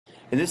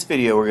In this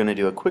video, we're going to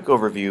do a quick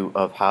overview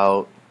of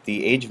how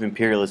the age of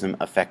imperialism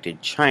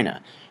affected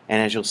China.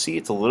 And as you'll see,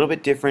 it's a little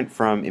bit different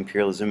from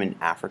imperialism in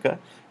Africa.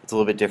 It's a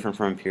little bit different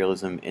from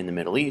imperialism in the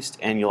Middle East.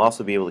 And you'll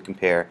also be able to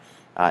compare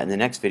in the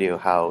next video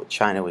how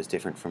China was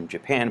different from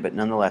Japan. But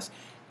nonetheless,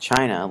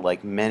 China,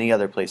 like many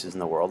other places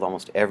in the world,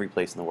 almost every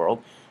place in the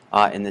world,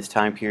 in this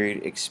time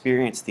period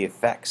experienced the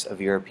effects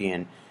of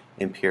European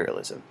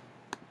imperialism.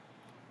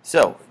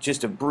 So,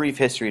 just a brief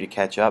history to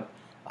catch up.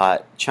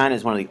 China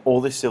is one of the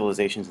oldest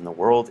civilizations in the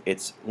world.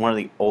 It's one of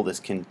the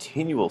oldest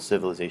continual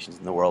civilizations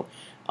in the world.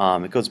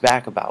 It goes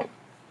back about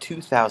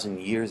 2,000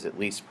 years at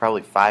least,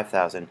 probably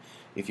 5,000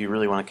 if you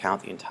really want to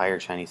count the entire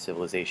Chinese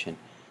civilization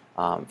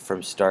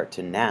from start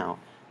to now.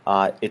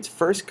 Its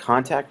first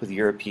contact with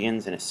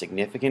Europeans in a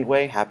significant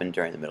way happened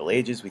during the Middle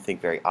Ages. We think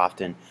very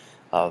often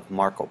of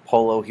Marco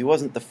Polo. He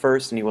wasn't the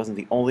first and he wasn't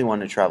the only one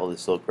to travel the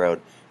Silk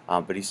Road,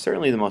 but he's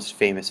certainly the most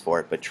famous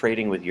for it. But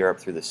trading with Europe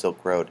through the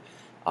Silk Road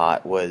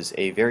was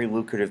a very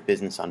lucrative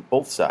business on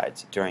both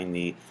sides during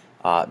the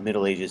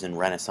Middle Ages and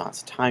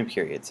Renaissance time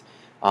periods.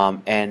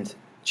 And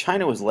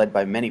China was led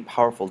by many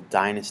powerful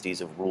dynasties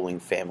of ruling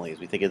families.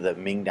 We think of the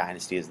Ming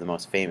dynasty as the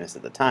most famous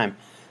at the time,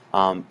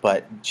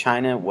 but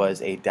China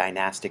was a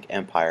dynastic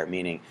empire,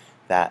 meaning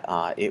that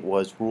it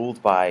was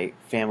ruled by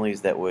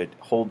families that would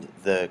hold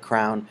the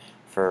crown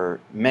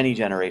for many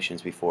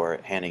generations before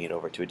handing it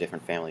over to a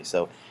different family.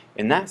 So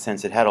in that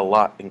sense, it had a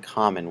lot in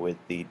common with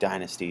the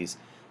dynasties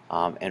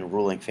and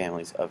ruling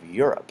families of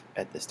Europe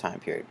at this time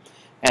period.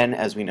 And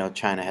as we know,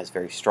 China has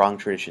very strong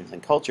traditions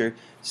and culture,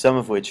 some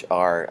of which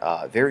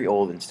are very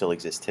old and still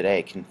exist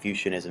today.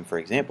 Confucianism, for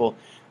example,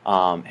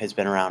 has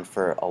been around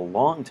for a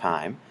long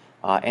time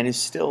and is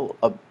still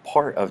a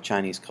part of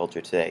Chinese culture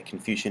today.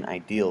 Confucian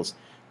ideals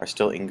are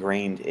still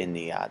ingrained in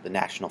the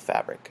national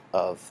fabric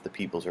of the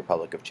People's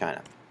Republic of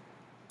China.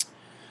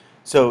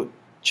 So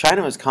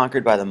China was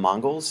conquered by the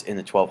Mongols in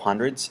the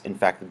 1200s. In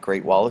fact, the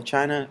Great Wall of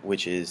China,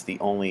 which is the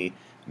only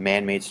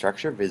man-made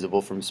structure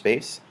visible from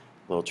space.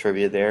 A little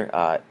trivia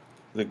there.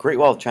 The Great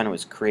Wall of China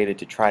was created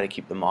to try to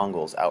keep the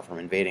Mongols out from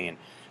invading. And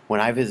when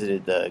I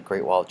visited the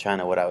Great Wall of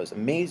China, what I was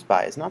amazed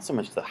by is not so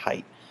much the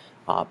height,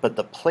 but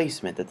the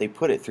placement that they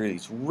put it through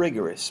these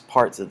rigorous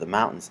parts of the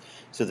mountains,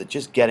 so that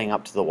just getting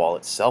up to the wall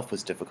itself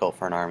was difficult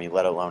for an army,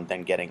 let alone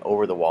then getting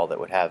over the wall that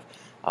would have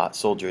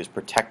soldiers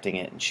protecting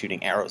it and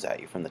shooting arrows at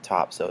you from the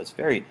top. So it's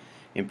very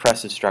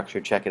impressive structure.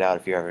 Check it out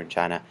if you're ever in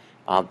China.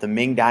 The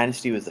Ming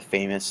dynasty was the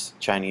famous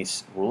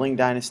Chinese ruling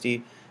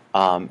dynasty,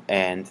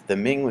 and the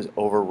Ming was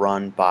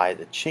overrun by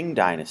the Qing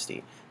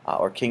dynasty,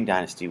 or Qing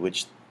dynasty,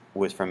 which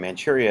was from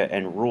Manchuria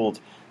and ruled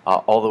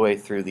all the way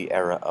through the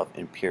era of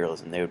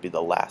imperialism. They would be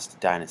the last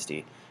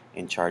dynasty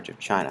in charge of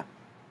China.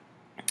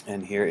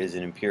 And here is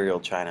an imperial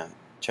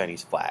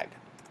Chinese flag.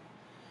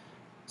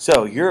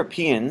 So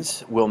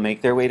Europeans will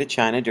make their way to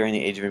China during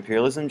the age of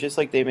imperialism, just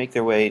like they make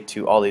their way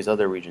to all these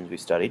other regions we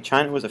studied.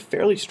 China was a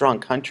fairly strong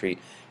country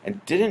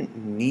and didn't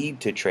need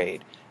to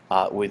trade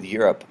with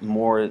Europe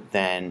more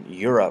than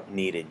Europe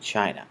needed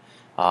China.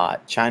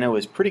 China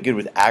was pretty good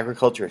with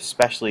agriculture,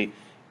 especially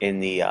in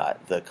the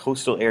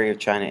coastal area of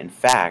China. In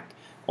fact,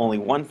 only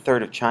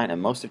 1/3 of China,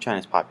 most of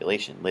China's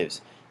population,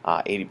 lives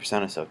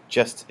 80% or so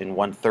just in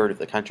 1/3 of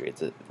the country.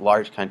 It's a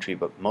large country,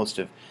 but most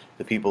of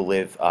the people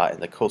live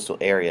in the coastal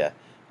area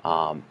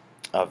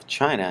of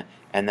China,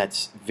 and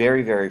that's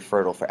very, very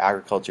fertile for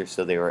agriculture.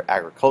 So they were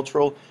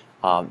agricultural,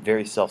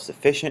 very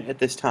self-sufficient at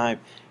this time.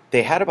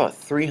 They had about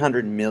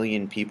 300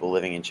 million people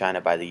living in China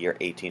by the year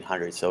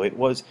 1800, so it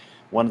was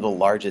one of the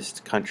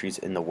largest countries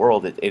in the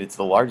world. It's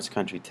the largest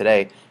country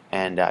today,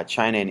 and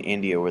China and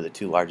India were the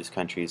two largest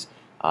countries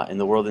in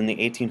the world in the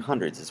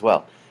 1800s as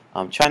well.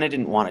 China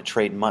didn't want to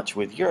trade much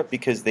with Europe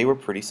because they were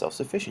pretty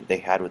self-sufficient. They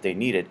had what they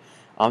needed.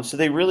 So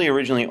they really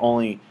originally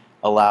only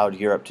allowed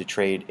Europe to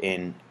trade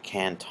in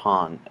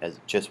Canton as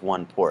just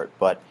one port.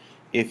 But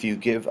if you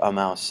give a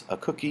mouse a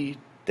cookie,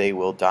 they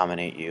will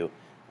dominate you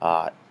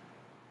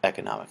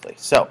economically.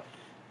 So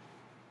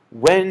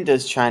when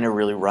does China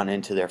really run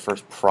into their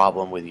first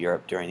problem with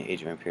Europe during the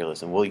age of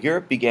imperialism? Well,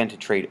 Europe began to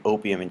trade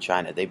opium in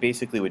China. They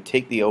basically would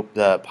take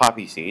the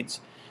poppy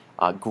seeds,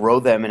 grow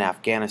them in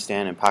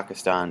Afghanistan and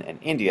Pakistan and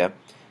India,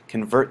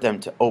 convert them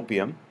to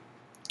opium,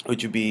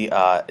 which would be,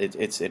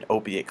 it's an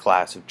opiate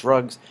class of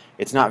drugs.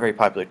 It's not very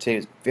popular today.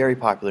 It's very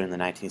popular in the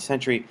 19th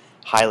century,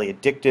 highly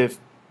addictive.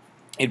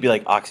 It'd be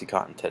like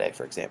OxyContin today,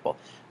 for example.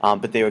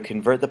 But they would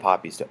convert the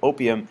poppies to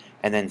opium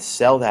and then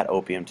sell that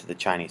opium to the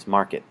Chinese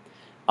market.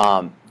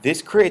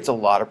 This creates a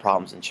lot of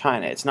problems in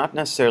China. It's not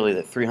necessarily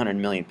that 300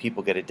 million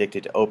people get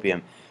addicted to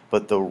opium,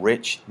 but the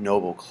rich,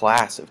 noble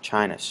class of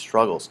China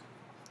struggles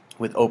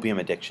with opium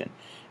addiction.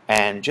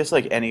 And just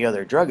like any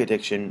other drug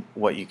addiction,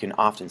 what you can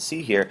often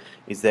see here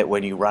is that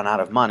when you run out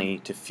of money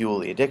to fuel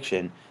the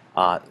addiction,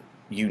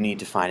 you need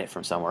to find it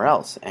from somewhere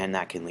else, and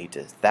that can lead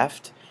to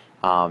theft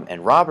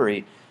and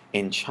robbery.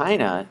 In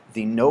China,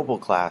 the noble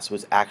class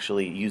was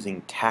actually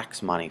using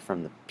tax money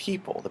from the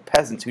people, the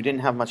peasants who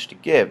didn't have much to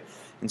give.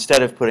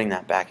 Instead of putting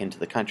that back into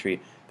the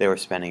country, they were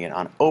spending it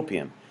on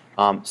opium.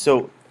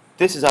 So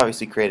this is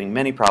obviously creating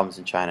many problems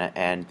in China,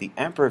 and the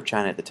Emperor of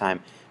China at the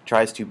time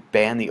tries to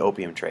ban the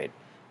opium trade.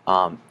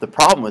 The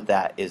problem with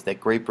that is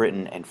that Great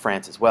Britain and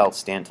France as well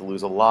stand to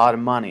lose a lot of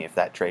money if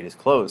that trade is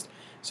closed.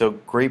 So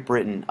Great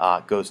Britain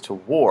goes to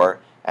war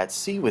at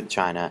sea with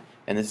China,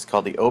 and this is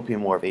called the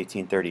Opium War of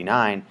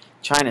 1839.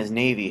 China's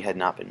navy had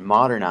not been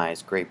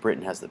modernized. Great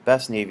Britain has the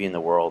best navy in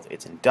the world.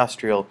 It's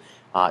industrial.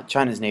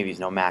 China's navy is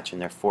no match,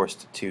 and they're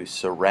forced to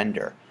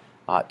surrender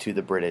to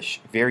the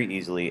British very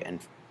easily, and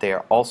they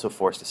are also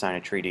forced to sign a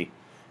treaty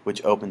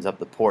which opens up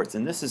the ports.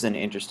 And this is an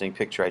interesting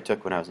picture I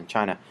took when I was in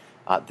China.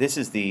 This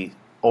is the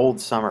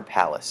old summer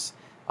palace.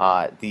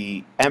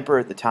 The emperor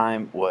at the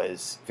time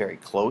was very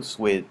close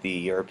with the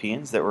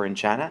Europeans that were in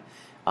China,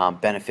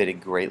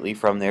 benefited greatly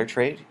from their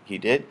trade, he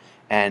did,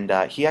 and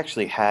he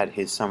actually had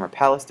his summer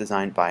palace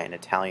designed by an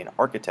Italian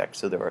architect,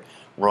 so there were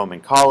Roman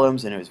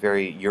columns and it was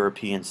very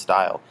European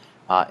style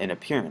in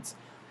appearance.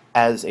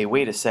 As a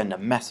way to send a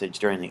message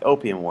during the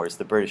Opium Wars,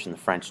 the British and the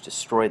French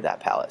destroyed that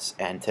palace,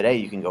 and today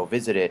you can go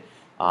visit it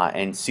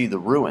and see the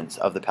ruins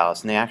of the palace,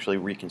 and they actually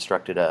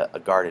reconstructed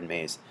a garden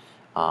maze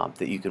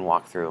that you can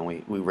walk through,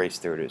 and we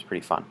raced through it. It was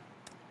pretty fun.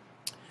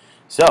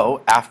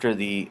 So, after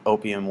the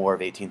Opium War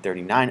of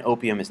 1839,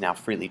 opium is now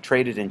freely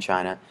traded in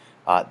China,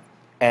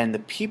 and the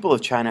people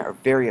of China are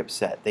very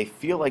upset. They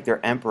feel like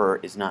their emperor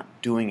is not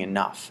doing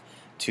enough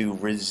to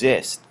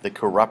resist the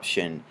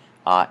corruption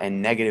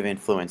and negative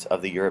influence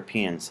of the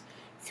Europeans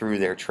through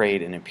their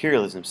trade and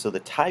imperialism. So the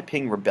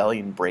Taiping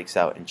Rebellion breaks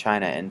out in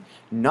China, and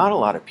not a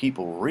lot of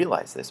people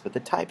realize this, but the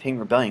Taiping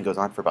Rebellion goes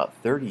on for about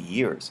 30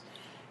 years.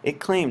 It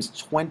claims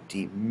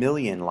 20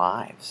 million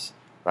lives,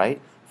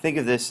 right? Think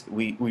of this,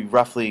 we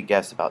roughly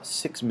guess about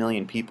 6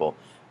 million people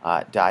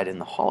died in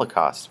the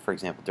Holocaust, for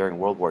example, during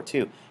World War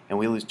II, and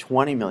we lose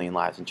 20 million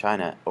lives in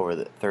China over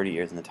the 30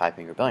 years in the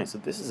Taiping Rebellion. So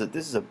this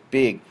is a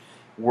big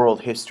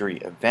world history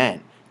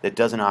event that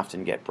doesn't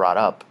often get brought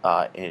up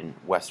in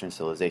Western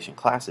civilization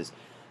classes.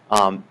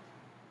 And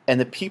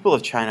the people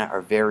of China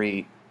are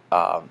very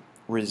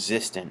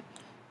resistant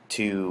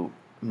to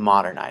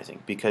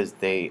modernizing because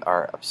they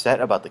are upset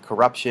about the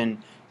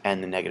corruption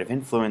and the negative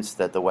influence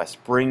that the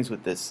West brings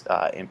with this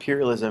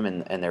imperialism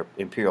and their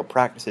imperial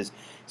practices.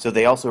 So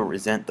they also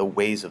resent the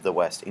ways of the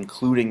West,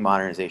 including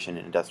modernization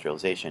and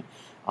industrialization.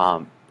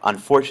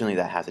 Unfortunately,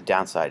 that has a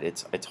downside.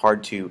 It's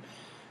hard to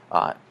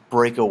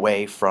break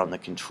away from the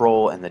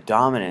control and the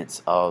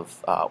dominance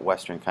of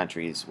Western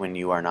countries when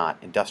you are not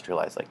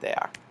industrialized like they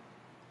are.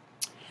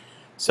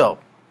 So,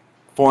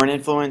 foreign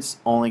influence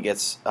only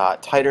gets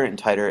tighter and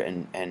tighter,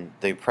 and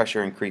the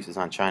pressure increases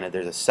on China.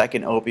 There's a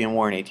second Opium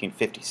War in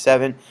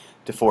 1857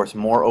 to force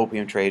more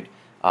opium trade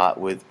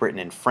with Britain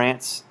and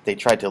France. They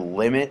tried to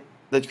limit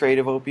the trade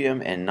of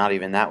opium, and not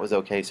even that was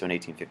okay. So in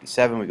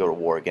 1857, we go to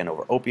war again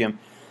over opium.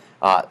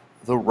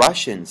 The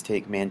Russians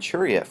take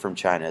Manchuria from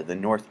China, the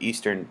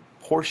northeastern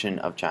portion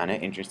of China,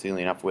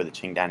 interestingly enough, where the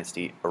Qing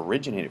dynasty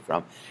originated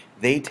from.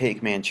 They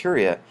take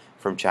Manchuria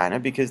from China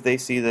because they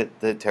see that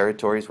the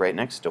territory is right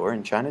next door,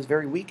 and China is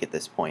very weak at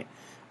this point.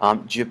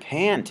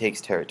 Japan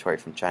takes territory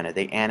from China.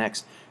 They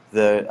annex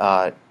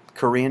the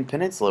Korean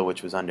Peninsula,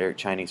 which was under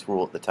Chinese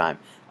rule at the time.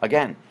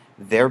 Again,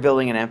 they're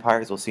building an empire,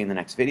 as we'll see in the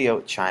next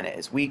video. China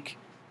is weak.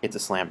 It's a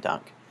slam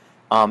dunk.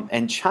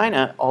 And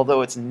China,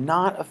 although it's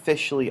not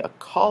officially a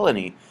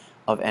colony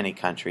of any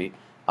country,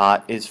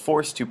 is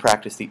forced to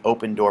practice the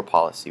open door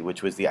policy,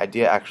 which was the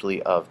idea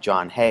actually of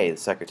John Hay, the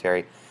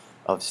Secretary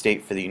of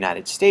State for the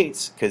United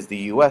States, because the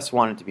U.S.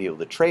 wanted to be able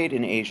to trade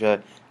in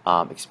Asia,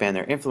 expand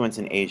their influence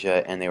in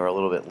Asia, and they were a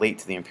little bit late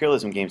to the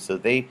imperialism game, so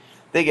they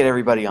get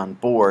everybody on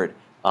board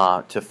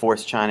to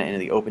force China into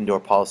the open door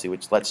policy,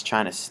 which lets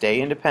China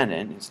stay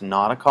independent. It's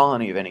not a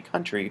colony of any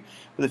country,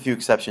 with a few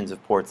exceptions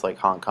of ports like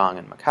Hong Kong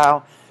and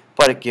Macau,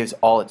 but it gives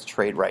all its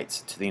trade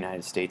rights to the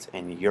United States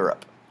and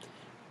Europe.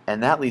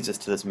 And that leads us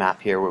to this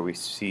map here where we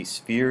see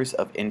spheres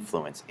of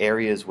influence,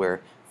 areas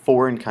where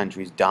foreign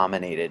countries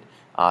dominated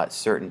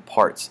certain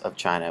parts of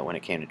China when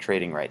it came to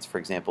trading rights. For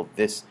example,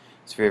 this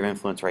sphere of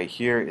influence right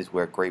here is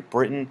where Great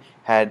Britain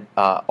had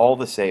all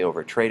the say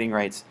over trading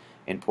rights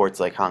in ports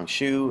like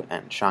Hangzhou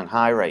and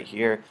Shanghai right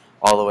here,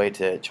 all the way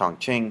to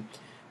Chongqing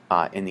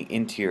in the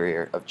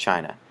interior of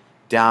China.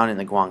 Down in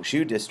the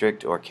Guangzhou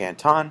district or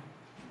canton,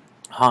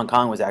 Hong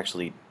Kong was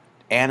actually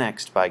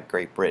annexed by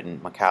Great Britain.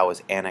 Macau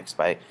was annexed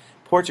by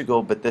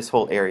Portugal, but this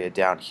whole area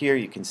down here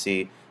you can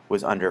see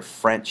was under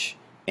French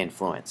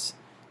influence.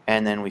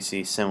 And then we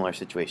see similar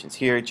situations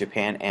here.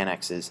 Japan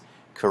annexes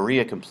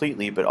Korea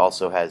completely, but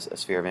also has a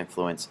sphere of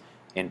influence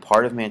in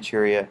part of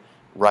Manchuria.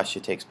 Russia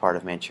takes part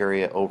of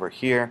Manchuria over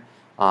here.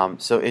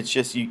 So it's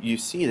just, you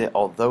see that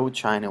although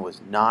China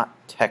was not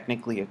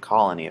technically a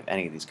colony of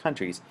any of these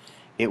countries,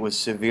 it was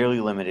severely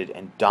limited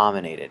and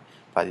dominated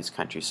by these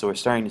countries. So we're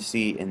starting to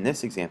see in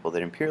this example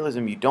that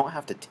imperialism, you don't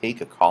have to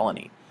take a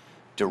colony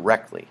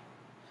directly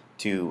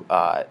to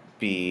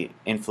be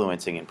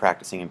influencing and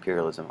practicing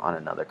imperialism on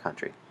another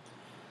country.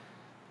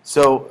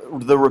 So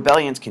the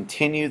rebellions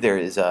continue. There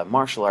is a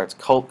martial arts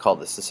cult called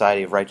the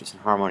Society of Righteous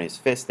and Harmonious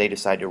Fists. They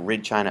decide to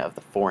rid China of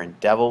the foreign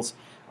devils.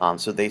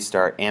 So they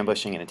start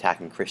ambushing and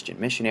attacking Christian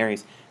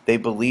missionaries. They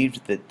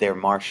believed that their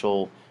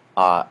martial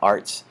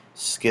arts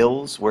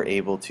skills were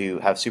able to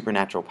have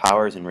supernatural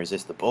powers and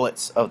resist the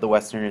bullets of the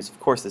Westerners. Of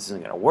course, this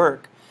isn't going to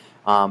work,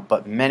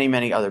 but many,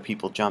 many other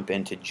people jump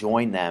in to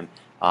join them,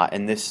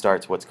 and this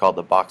starts what's called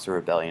the Boxer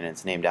Rebellion.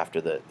 It's named after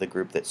the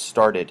group that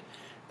started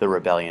the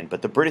rebellion.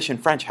 But the British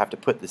and French have to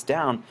put this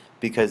down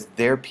because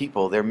their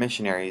people, their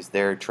missionaries,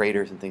 their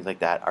traders and things like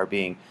that are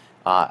being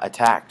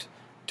attacked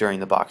during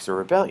the Boxer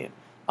Rebellion.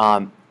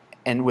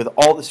 And with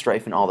all the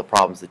strife and all the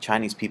problems, the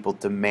Chinese people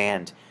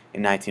demand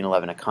in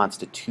 1911 a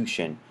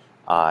constitution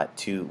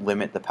to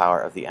limit the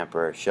power of the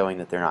emperor, showing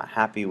that they're not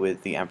happy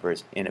with the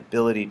emperor's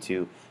inability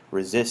to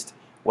resist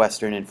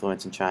Western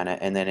influence in China.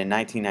 And then in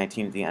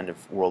 1919, at the end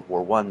of World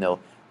War I, they'll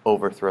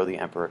overthrow the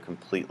emperor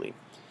completely.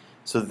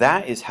 So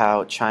that is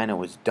how China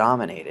was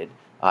dominated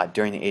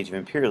during the Age of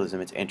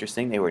Imperialism. It's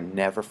interesting, they were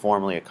never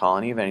formally a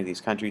colony of any of these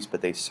countries,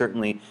 but they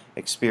certainly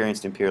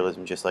experienced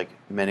imperialism just like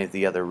many of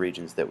the other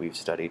regions that we've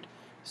studied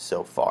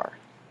so far.